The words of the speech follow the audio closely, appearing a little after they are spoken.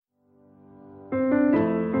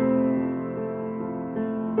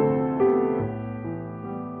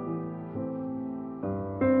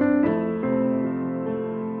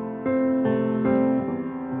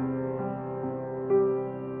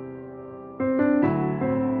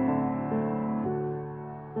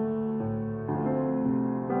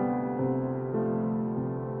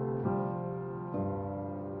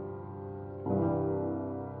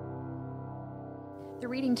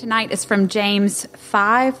reading tonight is from James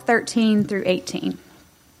 5:13 through 18.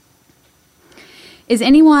 Is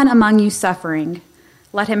anyone among you suffering?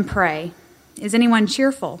 Let him pray. Is anyone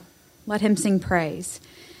cheerful? Let him sing praise.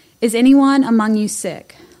 Is anyone among you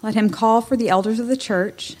sick? Let him call for the elders of the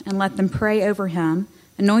church and let them pray over him,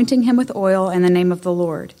 anointing him with oil in the name of the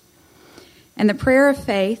Lord. And the prayer of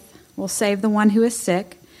faith will save the one who is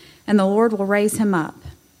sick, and the Lord will raise him up.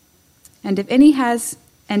 And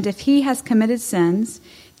if he has committed sins,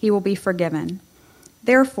 he will be forgiven.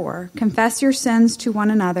 Therefore, confess your sins to one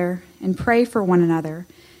another and pray for one another,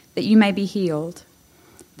 that you may be healed.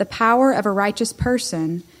 The power of a righteous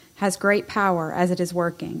person has great power as it is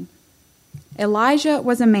working. Elijah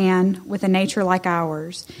was a man with a nature like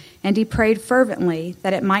ours, and he prayed fervently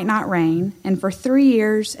that it might not rain, and for 3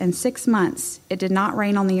 years and 6 months it did not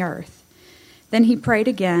rain on the earth. Then he prayed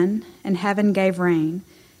again, and heaven gave rain,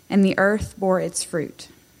 and the earth bore its fruit.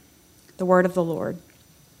 The word of the Lord.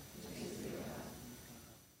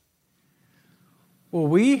 Well,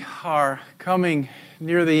 we are coming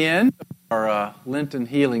near the end of our Lenten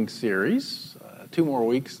Healing series. 2 more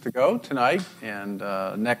weeks to go, tonight and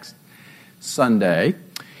next Sunday.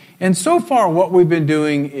 And so far what we've been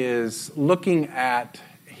doing is looking at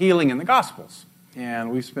healing in the Gospels.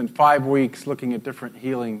 And we've spent 5 weeks looking at different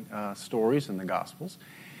healing stories in the Gospels.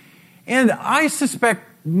 And I suspect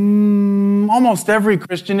almost every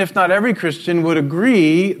Christian, if not every Christian, would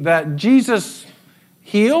agree that Jesus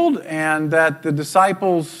healed and that the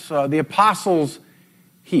disciples, the apostles,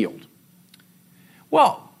 healed.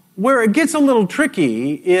 Well, where it gets a little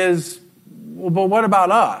tricky is, well, but what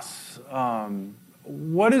about us?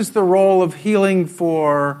 What is the role of healing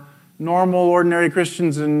for normal, ordinary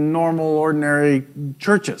Christians in normal, ordinary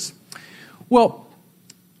churches? Well,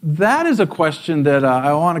 that is a question that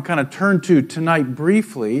I want to kind of turn to tonight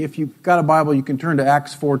briefly. If you've got a Bible, you can turn to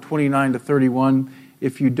Acts 4:29 to 31.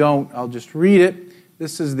 If you don't, I'll just read it.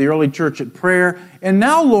 This is the early church at prayer. And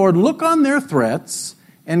now, Lord, look on their threats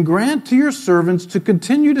and grant to your servants to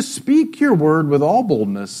continue to speak your word with all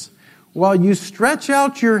boldness while you stretch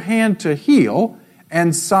out your hand to heal,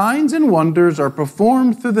 and signs and wonders are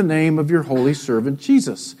performed through the name of your holy servant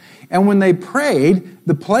Jesus. And when they prayed,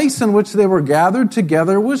 the place in which they were gathered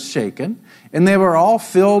together was shaken, and they were all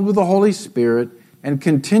filled with the Holy Spirit and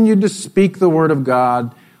continued to speak the word of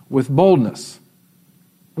God with boldness.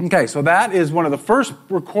 Okay, so that is one of the first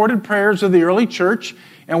recorded prayers of the early church.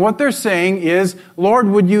 And what they're saying is, Lord,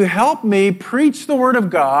 would you help me preach the word of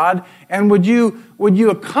God, and would you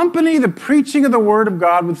accompany the preaching of the word of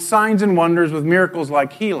God with signs and wonders, with miracles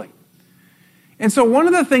like healing? And so one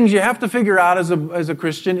of the things you have to figure out as a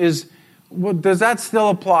Christian is, well, does that still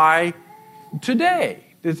apply today?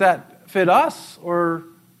 Does that fit us, or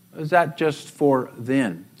is that just for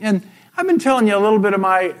then? And I've been telling you a little bit of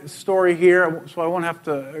my story here, so I won't have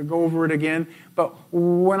to go over it again. But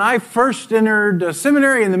when I first entered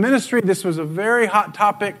seminary in the ministry, this was a very hot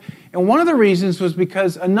topic. And one of the reasons was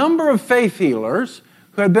because a number of faith healers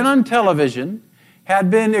who had been on television had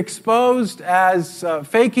been exposed as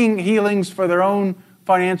faking healings for their own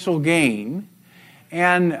financial gain.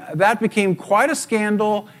 And that became quite a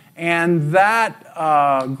scandal, and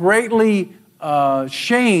that greatly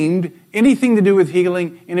shamed anything to do with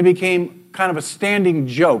healing, and it became kind of a standing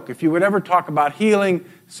joke. If you would ever talk about healing,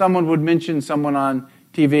 someone would mention someone on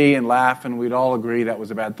TV and laugh, and we'd all agree that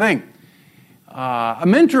was a bad thing. A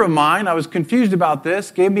mentor of mine, I was confused about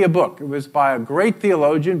this, gave me a book. It was by a great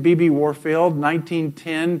theologian, B.B. Warfield,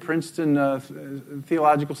 1910, Princeton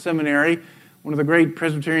Theological Seminary, one of the great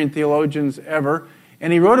Presbyterian theologians ever.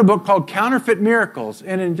 And he wrote a book called Counterfeit Miracles.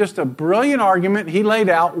 And in just a brilliant argument, he laid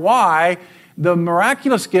out why the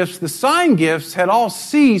miraculous gifts, the sign gifts, had all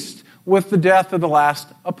ceased with the death of the last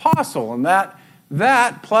apostle. And that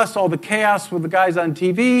plus all the chaos with the guys on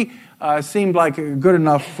TV, seemed like good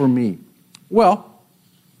enough for me. Well,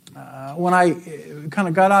 when I kind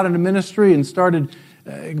of got out into ministry and started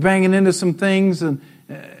banging into some things, and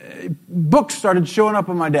books started showing up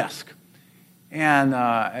on my desk. And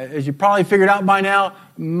as you probably figured out by now,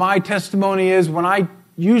 my testimony is when I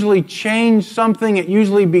usually change something, it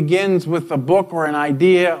usually begins with a book or an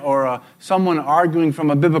idea or someone arguing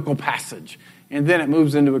from a biblical passage. And then it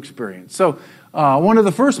moves into experience. So one of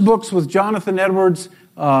the first books was Jonathan Edwards'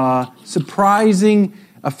 A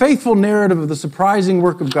Faithful Narrative of the Surprising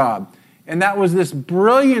Work of God. And that was this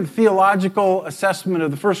brilliant theological assessment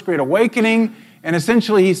of the First Great Awakening. And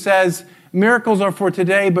essentially he says, miracles are for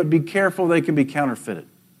today, but be careful, they can be counterfeited.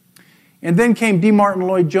 And then came D. Martin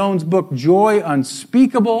Lloyd-Jones' book, Joy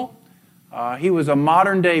Unspeakable. He was a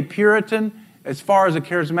modern-day Puritan, as far as a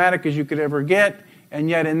charismatic as you could ever get.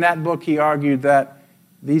 And yet in that book he argued that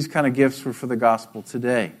these kind of gifts were for the gospel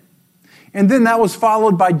today. And then that was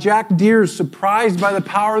followed by Jack Deere's Surprised by the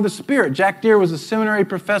Power of the Spirit. Jack Deere was a seminary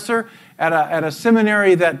professor at a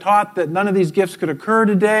seminary that taught that none of these gifts could occur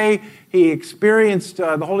today. He experienced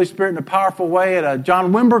the Holy Spirit in a powerful way at a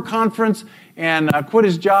John Wimber conference and quit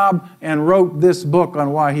his job and wrote this book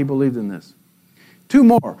on why he believed in this. Two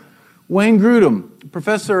more. Wayne Grudem,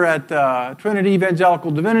 professor at Trinity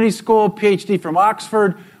Evangelical Divinity School, PhD from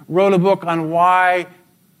Oxford, wrote a book on why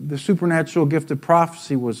the supernatural gift of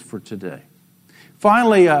prophecy was for today.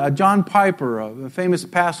 Finally, John Piper, a famous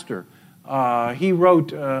pastor, he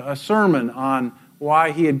wrote a sermon on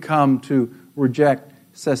why he had come to reject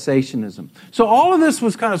cessationism. So all of this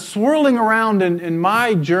was kind of swirling around in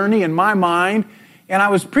my journey, in my mind, and I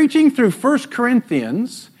was preaching through 1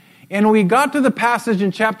 Corinthians, and we got to the passage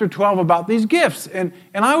in chapter 12 about these gifts, and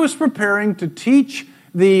I was preparing to teach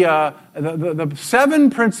the 7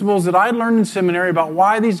 principles that I learned in seminary about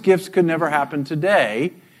why these gifts could never happen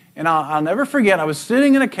today. And I'll never forget, I was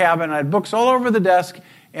sitting in a cabin, I had books all over the desk,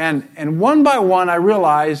 and one by one I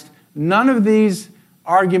realized none of these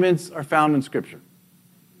arguments are found in Scripture.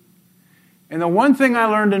 And the one thing I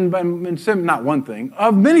learned not one thing,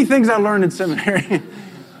 of many things I learned in seminary,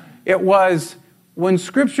 it was when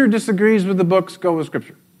Scripture disagrees with the books, go with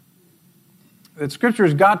Scripture. That Scripture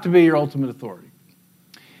has got to be your ultimate authority.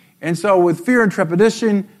 And so with fear and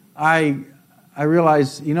trepidation, I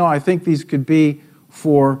realized, I think these could be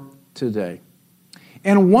for today.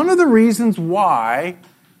 And one of the reasons why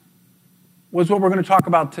was what we're going to talk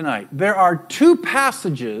about tonight. There are 2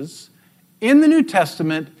 passages in the New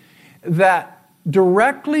Testament that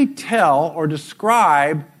directly tell or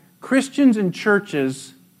describe Christians and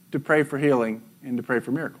churches to pray for healing and to pray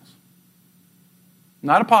for miracles.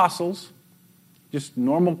 Not apostles, just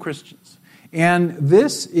normal Christians. And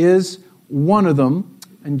this is one of them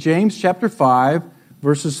in James chapter 5,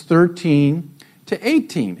 verses 13 to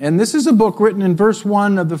 18. And this is a book written in verse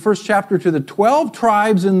 1 of the first chapter to the 12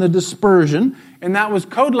 tribes in the dispersion. And that was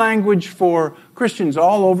code language for Christians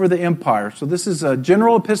all over the empire. So this is a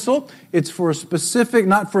general epistle. It's for a specific,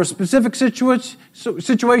 not for a specific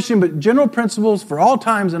situation, but general principles for all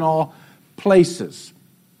times and all places.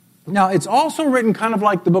 Now, it's also written kind of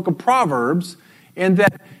like the book of Proverbs in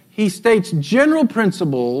that he states general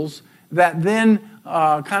principles that then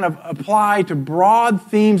kind of apply to broad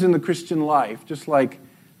themes in the Christian life, just like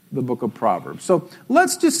the book of Proverbs. So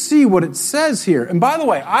let's just see what it says here. And by the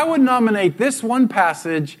way, I would nominate this one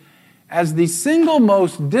passage as the single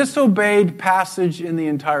most disobeyed passage in the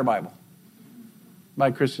entire Bible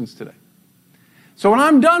by Christians today. So when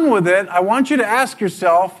I'm done with it, I want you to ask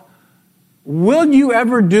yourself, will you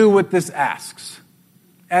ever do what this asks?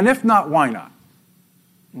 And if not, why not?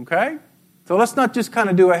 Okay? So let's not just kind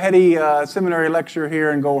of do a heady seminary lecture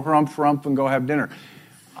here and go harumph and go have dinner.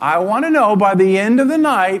 I want to know by the end of the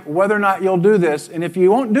night whether or not you'll do this. And if you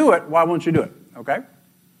won't do it, why won't you do it? Okay?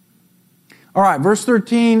 All right, verse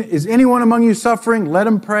 13. Is anyone among you suffering? Let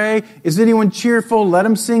him pray. Is anyone cheerful? Let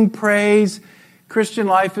him sing praise. Christian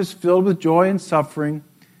life is filled with joy and suffering.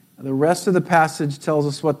 The rest of the passage tells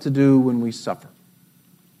us what to do when we suffer.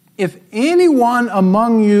 If anyone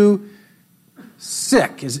among you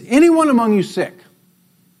sick, is anyone among you sick?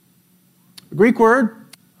 The Greek word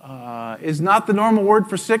is not the normal word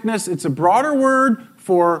for sickness. It's a broader word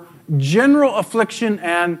for general affliction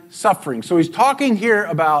and suffering. So he's talking here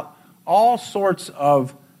about all sorts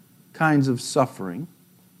of kinds of suffering.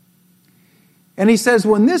 And he says,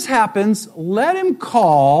 when this happens, let him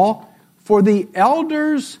call for the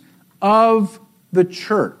elders of the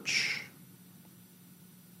church.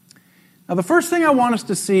 Now, the first thing I want us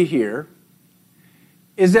to see here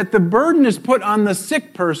is that the burden is put on the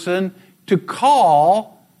sick person to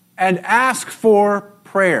call and ask for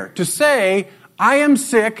prayer. To say, I am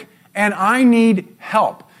sick and I need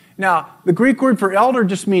help. Now, the Greek word for elder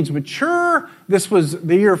just means mature. This was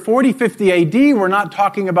the year 40, 50 AD. We're not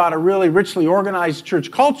talking about a really richly organized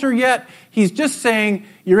church culture yet. He's just saying,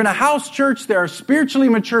 you're in a house church. There are spiritually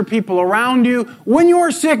mature people around you. When you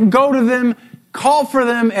are sick, go to them, call for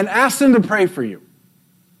them, and ask them to pray for you.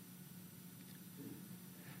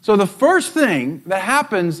 So the first thing that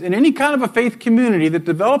happens in any kind of a faith community that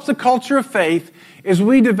develops a culture of faith is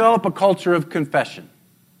we develop a culture of confession,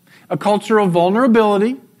 a culture of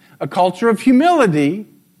vulnerability, a culture of humility,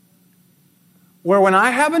 where when I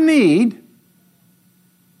have a need,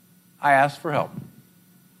 I ask for help.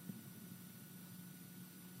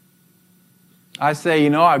 I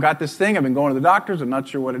say, I've got this thing, I've been going to the doctors, I'm not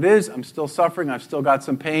sure what it is, I'm still suffering, I've still got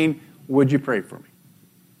some pain, would you pray for me?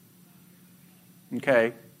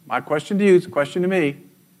 Okay. My question to you is a question to me.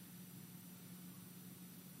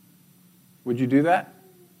 Would you do that?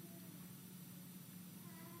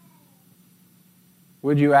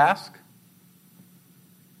 Would you ask?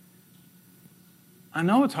 I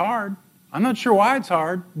know it's hard. I'm not sure why it's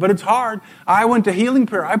hard, but it's hard. I went to healing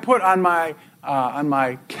prayer. I put on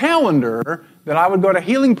my calendar that I would go to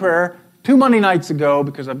healing prayer 2 Monday nights ago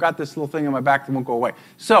because I've got this little thing in my back that won't go away.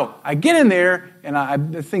 So I get in there,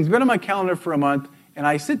 and the thing's been on my calendar for a month, and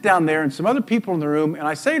I sit down there and some other people in the room, and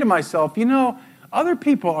I say to myself, other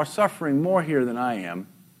people are suffering more here than I am.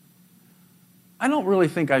 I don't really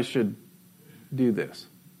think I should do this.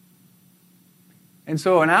 And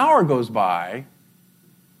so an hour goes by,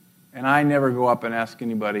 and I never go up and ask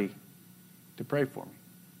anybody to pray for me.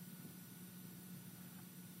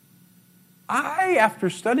 I, after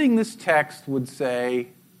studying this text, would say,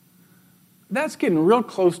 that's getting real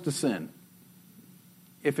close to sin,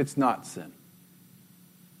 if it's not sin.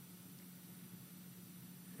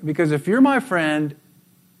 Because if you're my friend,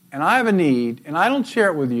 and I have a need, and I don't share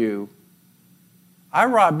it with you, I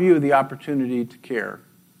rob you of the opportunity to care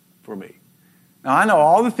for me. Now, I know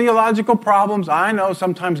all the theological problems. I know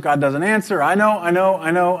sometimes God doesn't answer. I know.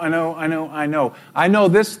 I know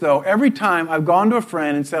this, though. Every time I've gone to a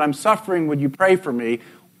friend and said, I'm suffering, would you pray for me?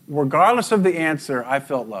 Regardless of the answer, I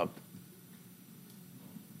felt loved.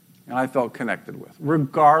 And I felt connected with,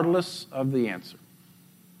 regardless of the answer.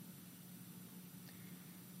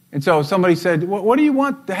 And so somebody said, what do you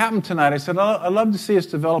want to happen tonight? I said, I'd love to see us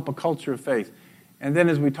develop a culture of faith. And then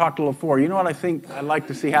as we talked a little before, you know what I think I'd like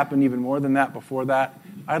to see happen even more than that before that?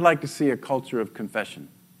 I'd like to see a culture of confession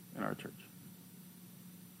in our church.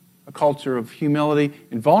 A culture of humility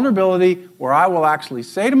and vulnerability where I will actually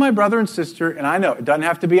say to my brother and sister, and I know it doesn't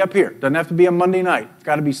have to be up here, it doesn't have to be a Monday night, it's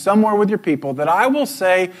got to be somewhere with your people, that I will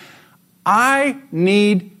say, I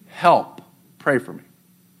need help. Pray for me.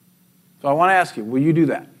 So I want to ask you, will you do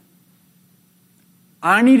that?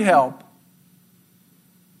 I need help.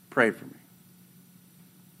 Pray for me.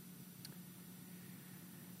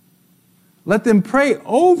 Let them pray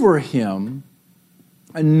over him,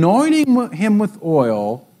 anointing him with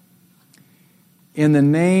oil in the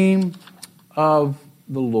name of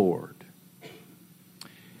the Lord.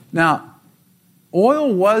 Now,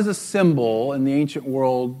 oil was a symbol in the ancient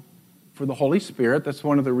world for the Holy Spirit. That's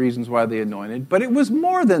one of the reasons why they anointed. But it was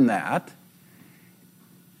more than that.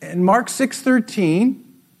 In Mark 6:13,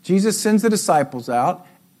 Jesus sends the disciples out,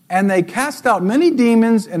 and they cast out many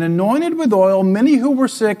demons and anointed with oil many who were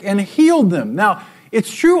sick and healed them. Now,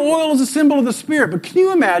 it's true oil is a symbol of the Spirit, but can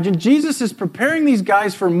you imagine Jesus is preparing these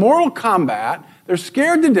guys for mortal combat. They're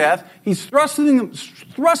scared to death. He's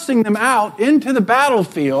thrusting them out into the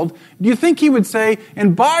battlefield. Do you think he would say,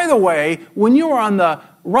 and by the way, when you are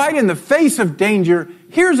right in the face of danger,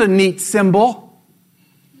 here's a neat symbol?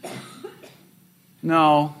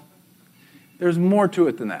 No, there's more to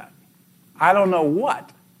it than that. I don't know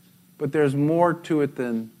what. But there's more to it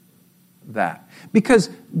than that. Because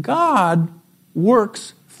God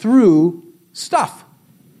works through stuff.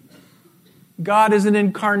 God is an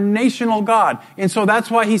incarnational God. And so that's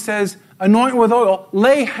why he says, anoint with oil,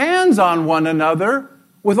 lay hands on one another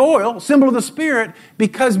with oil, symbol of the Spirit,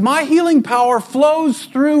 because my healing power flows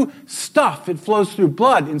through stuff. It flows through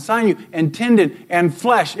blood and sinew and tendon and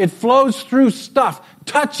flesh. It flows through stuff.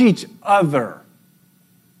 Touch each other.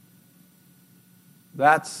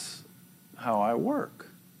 That's how I work.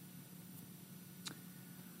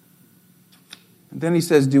 And then he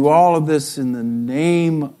says, do all of this in the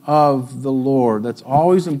name of the Lord. That's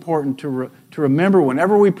always important to remember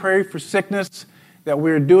whenever we pray for sickness, that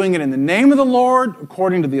we're doing it in the name of the Lord,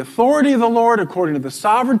 according to the authority of the Lord, according to the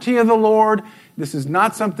sovereignty of the Lord. This is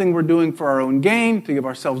not something we're doing for our own gain, to give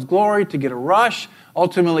ourselves glory, to get a rush.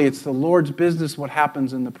 Ultimately, it's the Lord's business what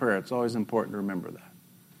happens in the prayer. It's always important to remember that.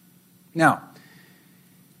 Now,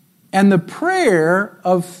 and the prayer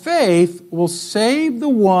of faith will save the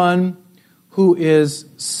one who is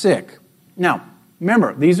sick. Now,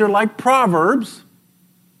 remember, these are like proverbs.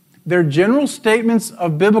 They're general statements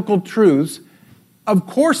of biblical truths. Of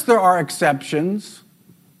course, there are exceptions.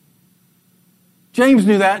 James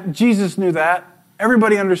knew that. Jesus knew that.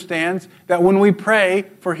 Everybody understands that when we pray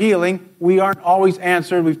for healing, we aren't always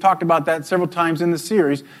answered. We've talked about that several times in the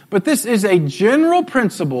series. But this is a general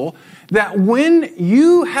principle that when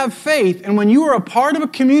you have faith and when you are a part of a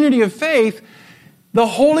community of faith, the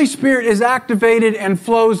Holy Spirit is activated and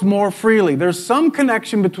flows more freely. There's some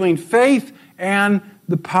connection between faith and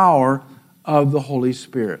the power of the Holy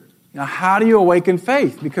Spirit. Now, how do you awaken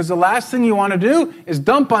faith? Because the last thing you want to do is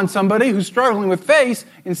dump on somebody who's struggling with faith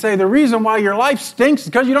and say the reason why your life stinks is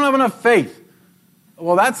because you don't have enough faith.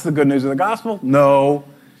 Well, that's the good news of the gospel. No.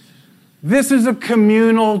 This is a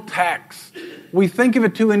communal text. We think of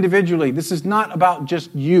it too individually. This is not about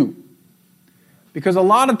just you. Because a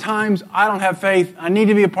lot of times I don't have faith. I need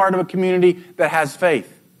to be a part of a community that has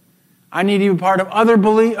faith. I need to be a part of other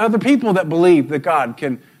people that believe that God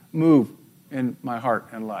can move in my heart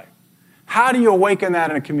and life. How do you awaken that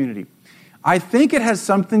in a community? I think it has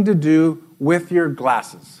something to do with your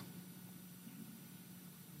glasses.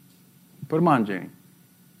 Put them on, Janie.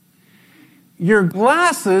 Your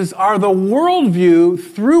glasses are the worldview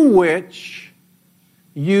through which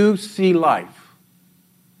you see life.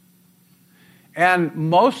 And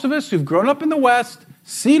most of us who've grown up in the West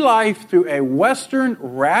see life through a Western,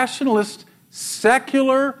 rationalist,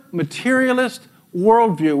 secular, materialist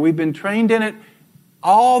worldview. We've been trained in it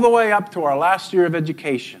all the way up to our last year of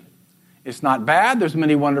education. It's not bad. There's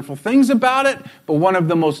many wonderful things about it. But one of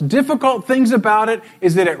the most difficult things about it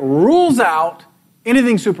is that it rules out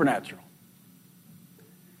anything supernatural.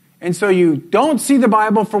 And so you don't see the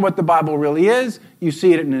Bible for what the Bible really is. You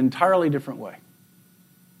see it in an entirely different way.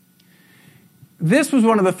 This was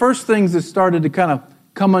one of the first things that started to kind of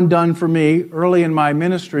come undone for me early in my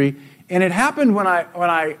ministry. And it happened when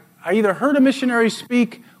I either heard a missionary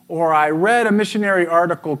speak or I read a missionary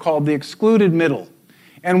article called The Excluded Middle.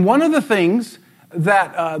 And one of the things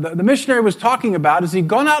that the missionary was talking about is he'd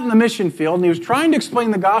gone out in the mission field and he was trying to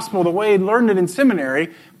explain the gospel the way he'd learned it in seminary,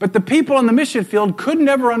 but the people in the mission field could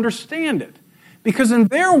never understand it. Because in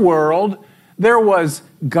their world, there was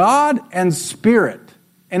God and spirit.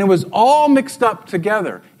 And it was all mixed up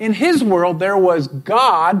together. In his world, there was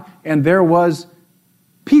God and there was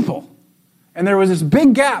people. And there was this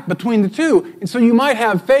big gap between the two. And so you might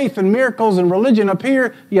have faith and miracles and religion up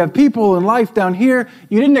here. You have people and life down here.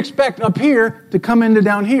 You didn't expect up here to come into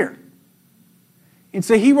down here. And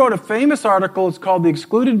so he wrote a famous article. It's called The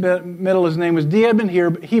Excluded Middle. His name was D. Edmund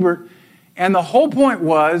Hebert. And the whole point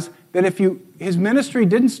was that his ministry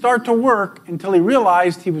didn't start to work until he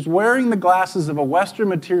realized he was wearing the glasses of a Western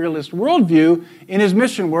materialist worldview in his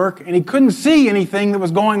mission work, and he couldn't see anything that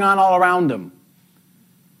was going on all around him.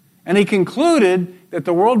 And he concluded that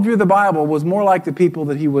the worldview of the Bible was more like the people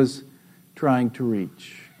that he was trying to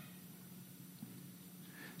reach.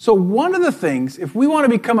 So one of the things, if we want to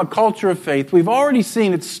become a culture of faith, we've already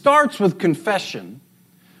seen it starts with confession,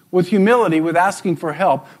 with humility, with asking for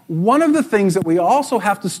help. One of the things that we also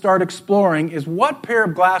have to start exploring is what pair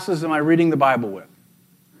of glasses am I reading the Bible with?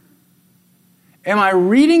 Am I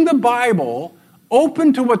reading the Bible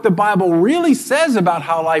open to what the Bible really says about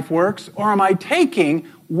how life works, or am I taking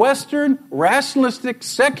Western, rationalistic,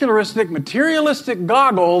 secularistic, materialistic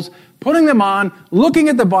goggles, putting them on, looking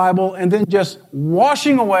at the Bible, and then just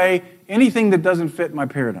washing away anything that doesn't fit my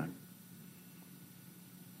paradigm?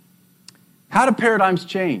 How do paradigms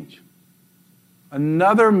change?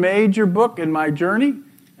 Another major book in my journey,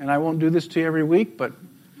 and I won't do this to you every week, but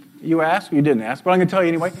you asked, you didn't ask, but I'm going to tell you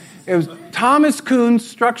anyway. It was Thomas Kuhn's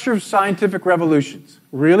Structure of Scientific Revolutions.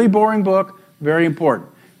 Really boring book, very important.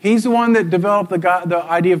 He's the one that developed the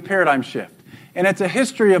idea of paradigm shift. And it's a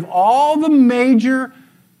history of all the major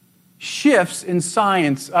shifts in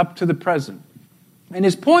science up to the present. And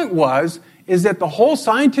his point is that the whole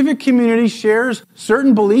scientific community shares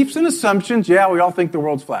certain beliefs and assumptions. Yeah, we all think the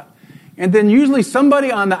world's flat. And then usually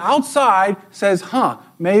somebody on the outside says,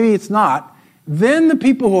 maybe it's not. Then the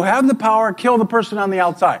people who have the power kill the person on the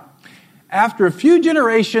outside. After a few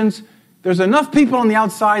generations, there's enough people on the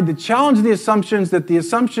outside that challenge the assumptions that the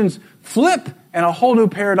assumptions flip and a whole new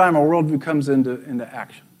paradigm or worldview comes into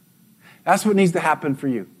action. That's what needs to happen for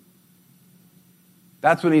you.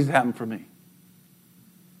 That's what needs to happen for me.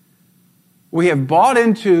 We have bought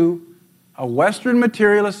into a Western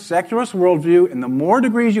materialist, secularist worldview, and the more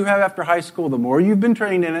degrees you have after high school, the more you've been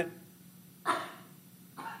trained in it.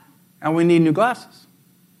 And we need new glasses.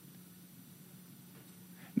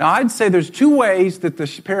 Now, I'd say there's two ways that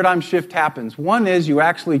the paradigm shift happens. One is you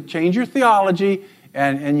actually change your theology,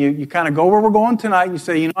 and you kind of go where we're going tonight, and you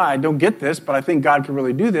say, I don't get this, but I think God can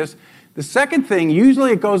really do this. The second thing,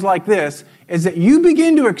 usually it goes like this, is that you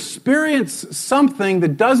begin to experience something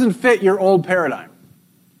that doesn't fit your old paradigm.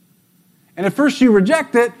 And at first you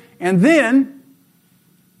reject it, and then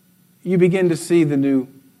you begin to see the new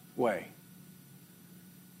way.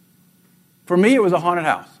 For me, it was a haunted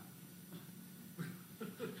house.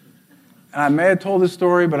 And I may have told this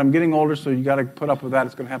story, but I'm getting older, so you got to put up with that.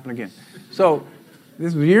 It's going to happen again. So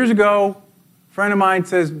this was years ago. A friend of mine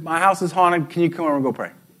says, my house is haunted. Can you come over and go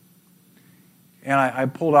pray? And I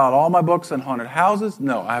pulled out all my books on haunted houses.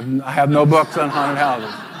 No, I have no books on haunted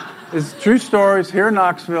houses. It's true stories here in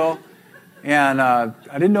Knoxville. And I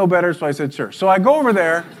didn't know better, so I said, sure. So I go over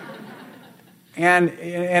there, and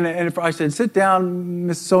I said, sit down,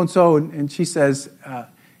 Miss So-and-so. And she says,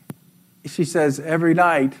 every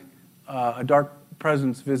night a dark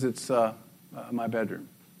presence visits my bedroom.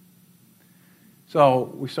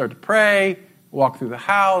 So we start to pray, walk through the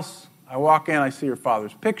house. I walk in, I see her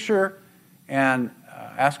father's picture, and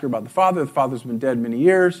ask her about the father. The father's been dead many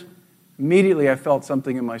years. Immediately I felt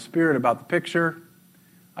something in my spirit about the picture.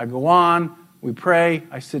 I go on, we pray,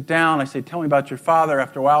 I sit down, I say, tell me about your father.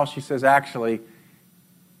 After a while she says, actually,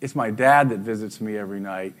 it's my dad that visits me every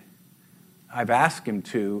night. I've asked him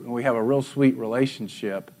to, and we have a real sweet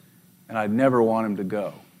relationship, and I'd never want him to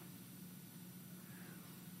go.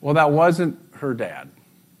 Well, that wasn't her dad.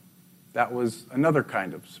 That was another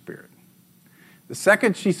kind of spirit. The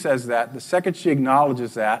second she says that, the second she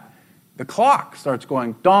acknowledges that, the clock starts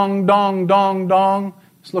going dong, dong, dong, dong.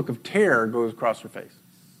 This look of terror goes across her face.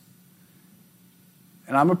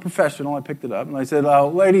 And I'm a professional. I picked it up, and I said,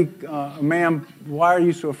 lady, ma'am, why are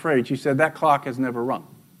you so afraid? She said, that clock has never rung.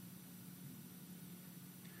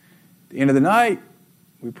 At the end of the night,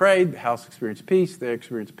 we prayed. The house experienced peace. They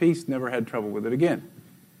experienced peace. Never had trouble with it again.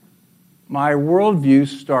 My worldview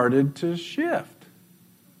started to shift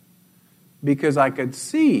because I could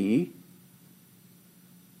see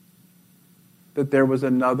that there was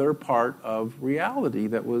another part of reality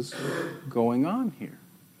that was going on here.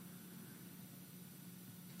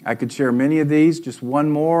 I could share many of these. Just one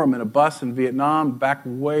more. I'm in a bus in Vietnam,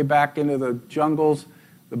 way back into the jungles.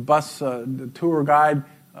 The bus, the tour guide,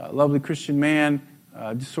 lovely Christian man,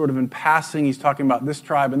 just sort of in passing, he's talking about this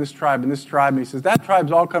tribe and this tribe and this tribe. And he says, that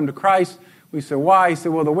tribe's all come to Christ. We said, why? He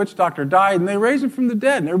said, well, the witch doctor died and they raised him from the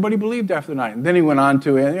dead. And everybody believed after the night. And then he went on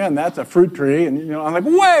to, and that's a fruit tree. And, I'm like,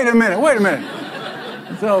 wait a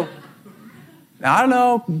minute. So, now, I don't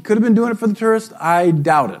know, could have been doing it for the tourists. I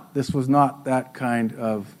doubt it. This was not that kind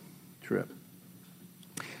of trip.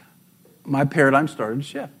 My paradigm started to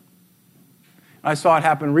shift. I saw it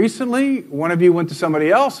happen recently. One of you went to somebody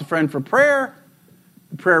else, a friend, for prayer.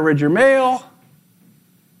 The prayer read your mail.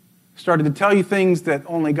 Started to tell you things that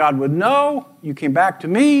only God would know. You came back to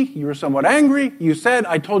me. You were somewhat angry. You said,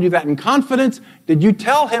 I told you that in confidence. Did you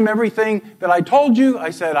tell him everything that I told you? I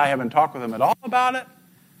said, I haven't talked with him at all about it.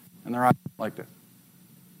 And they're like this.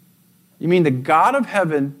 You mean the God of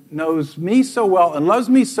heaven knows me so well and loves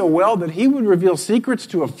me so well that he would reveal secrets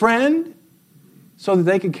to a friend so that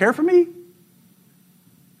they could care for me?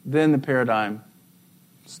 Then the paradigm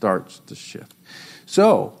starts to shift.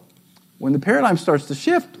 So, when the paradigm starts to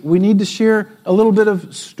shift, we need to share a little bit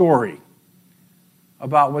of story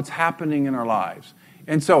about what's happening in our lives.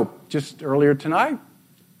 And so, just earlier tonight,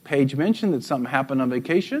 Paige mentioned that something happened on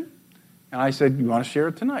vacation. And I said, you want to share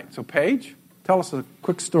it tonight? So, Paige, tell us a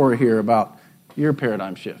quick story here about your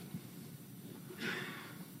paradigm shift.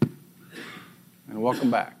 And welcome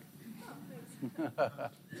back.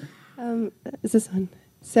 Is this on?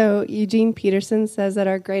 So, Eugene Peterson says that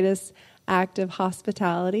our greatest act of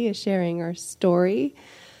hospitality is sharing our story.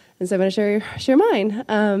 And so I'm going to share mine.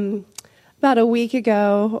 About a week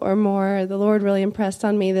ago or more, the Lord really impressed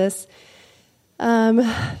on me this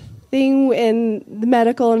thing in the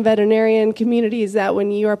medical and veterinarian communities that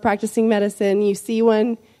when you are practicing medicine, you see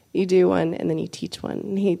one, you do one, and then you teach one.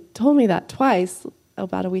 And he told me that twice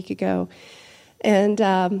about a week ago. And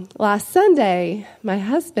last Sunday, my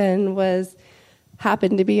husband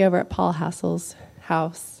happened to be over at Paul Hassel's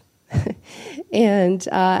house. And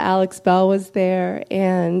Alex Bell was there,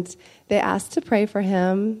 and they asked to pray for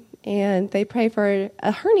him, and they prayed for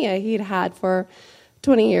a hernia he'd had for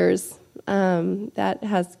 20 years that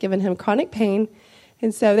has given him chronic pain.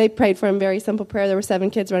 And so they prayed for him, very simple prayer. There were 7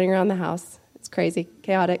 kids running around the house. It's crazy,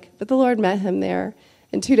 chaotic. But the Lord met him there.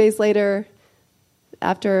 And 2 days later,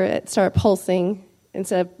 after it started pulsing,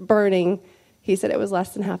 instead of burning, he said it was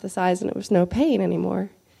less than half the size and it was no pain anymore.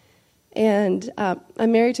 And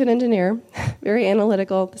I'm married to an engineer, very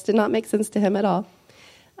analytical. This did not make sense to him at all.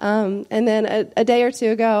 And then a day or two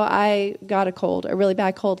ago, I got a cold, a really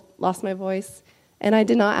bad cold, lost my voice. And I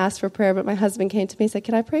did not ask for prayer, but my husband came to me and said,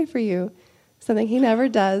 can I pray for you? Something he never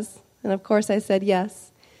does. And of course I said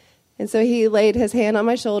yes. And so he laid his hand on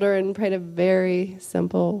my shoulder and prayed a very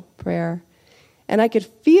simple prayer. And I could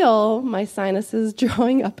feel my sinuses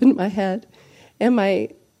drawing up in my head and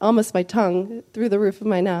almost my tongue through the roof of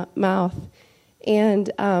my mouth.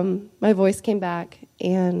 And my voice came back,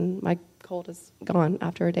 and my cold is gone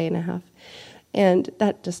after a day and a half. And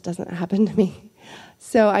that just doesn't happen to me.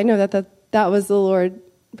 So I know that was the Lord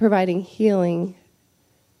providing healing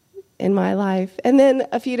in my life. And then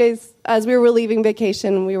a few days, as we were leaving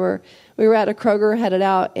vacation, we were at a Kroger headed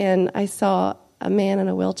out, and I saw a man in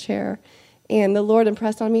a wheelchair. And the Lord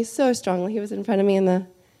impressed on me so strongly. He was in front of me in the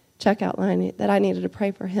checkout line that I needed to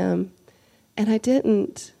pray for him. And I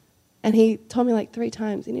didn't. And he told me like 3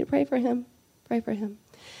 times, you need to pray for him, pray for him.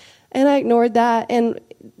 And I ignored that, and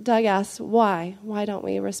Doug asked, why? Why don't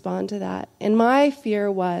we respond to that? And my fear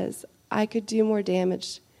was I could do more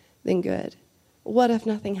damage than good. What if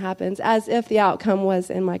nothing happens? As if the outcome was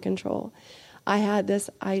in my control. I had this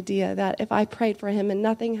idea that if I prayed for him and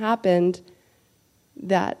nothing happened,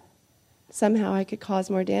 that somehow I could cause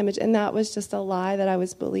more damage. And that was just a lie that I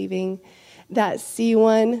was believing. That see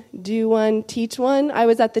one, do one, teach one. I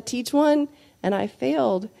was at the teach one, and I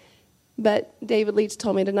failed. But David Leach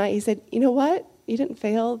told me tonight, he said, you know what? You didn't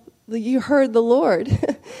fail. You heard the Lord.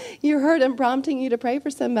 You heard him prompting you to pray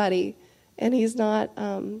for somebody. And he's not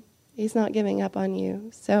giving up on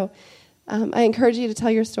you. So I encourage you to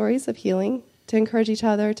tell your stories of healing, to encourage each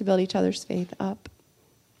other, to build each other's faith up.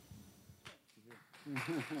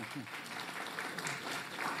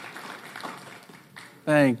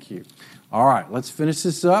 Thank you. All right, let's finish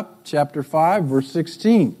this up. Chapter 5, verse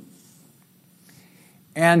 16.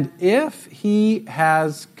 And if he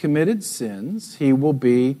has committed sins, he will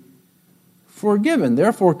be forgiven.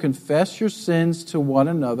 Therefore, confess your sins to one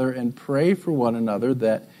another and pray for one another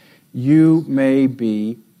that you may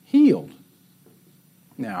be healed.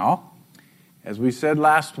 Now, as we said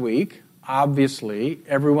last week, obviously,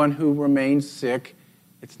 everyone who remains sick,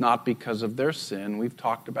 it's not because of their sin. We've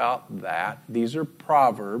talked about that. These are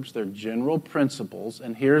proverbs. They're general principles.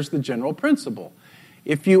 And here's the general principle.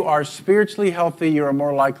 If you are spiritually healthy, you are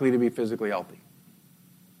more likely to be physically healthy.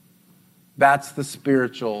 That's the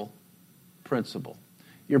spiritual principle.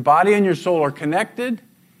 Your body and your soul are connected.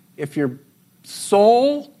 If your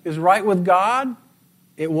soul is right with God,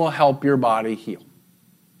 it will help your body heal.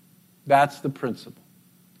 That's the principle.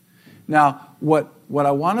 Now, what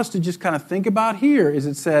I want us to just kind of think about here is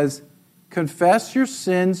it says, confess your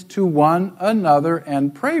sins to one another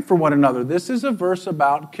and pray for one another. This is a verse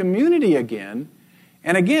about community again.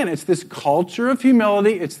 And again, it's this culture of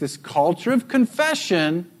humility. It's this culture of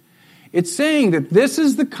confession. It's saying that this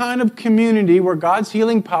is the kind of community where God's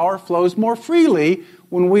healing power flows more freely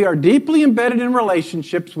when we are deeply embedded in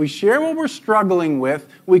relationships. We share what we're struggling with.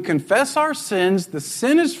 We confess our sins. The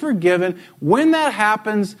sin is forgiven. When that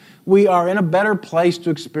happens, we are in a better place to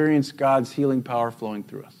experience God's healing power flowing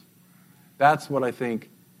through us. That's what I think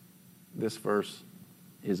this verse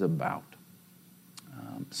is about.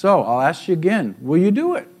 So I'll ask you again, will you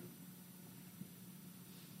do it?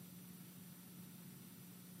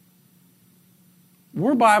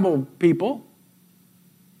 We're Bible people.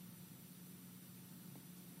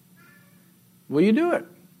 Will you do it?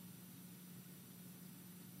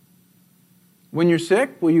 When you're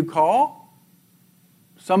sick, will you call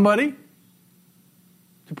somebody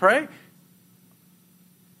to pray?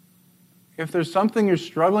 If there's something you're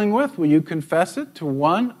struggling with, will you confess it to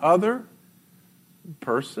one other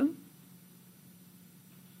person?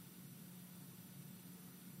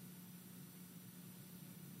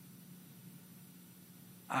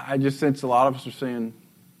 I just sense a lot of us are saying,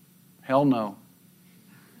 hell no.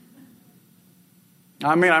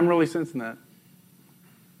 I mean, I'm really sensing that.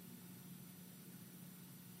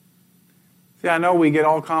 See, I know we get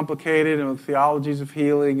all complicated and with theologies of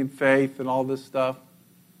healing and faith and all this stuff.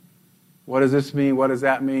 What does this mean? What does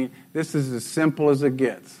that mean? This is as simple as it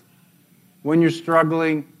gets. When you're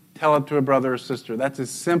struggling, tell it to a brother or sister. That's as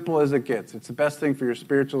simple as it gets. It's the best thing for your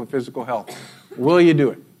spiritual and physical health. Will you do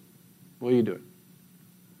it? Will you do it?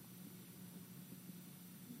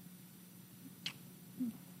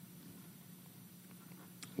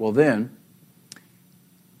 Well, then,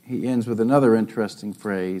 he ends with another interesting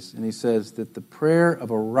phrase, and he says that the prayer of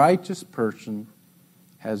a righteous person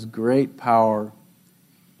has great power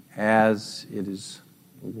as it is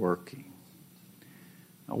working.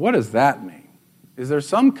 Now, what does that mean? Is there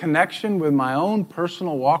some connection with my own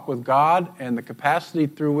personal walk with God and the capacity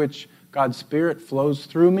through which God's Spirit flows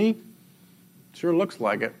through me? Sure looks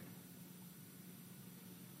like it.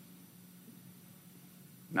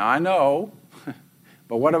 Now, I know,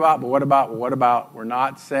 but what about? We're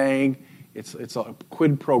not saying it's a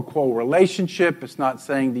quid pro quo relationship. It's not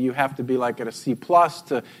saying that you have to be like at a C+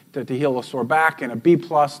 to heal a sore back and a B+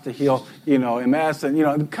 to heal, MS.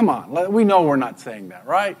 And, come on. We know we're not saying that,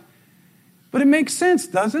 right? But it makes sense,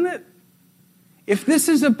 doesn't it? If this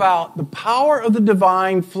is about the power of the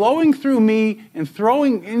divine flowing through me and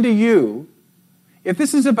throwing into you, if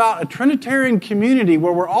this is about a Trinitarian community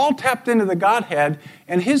where we're all tapped into the Godhead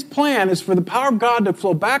and His plan is for the power of God to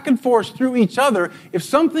flow back and forth through each other, if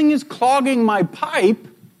something is clogging my pipe,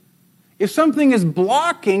 if something is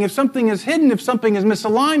blocking, if something is hidden, if something is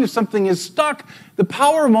misaligned, if something is stuck, the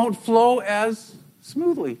power won't flow as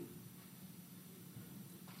smoothly.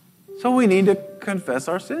 So we need to confess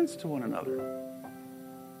our sins to one another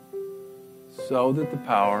so that the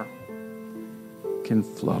power can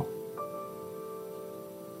flow.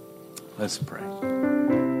 Let's pray.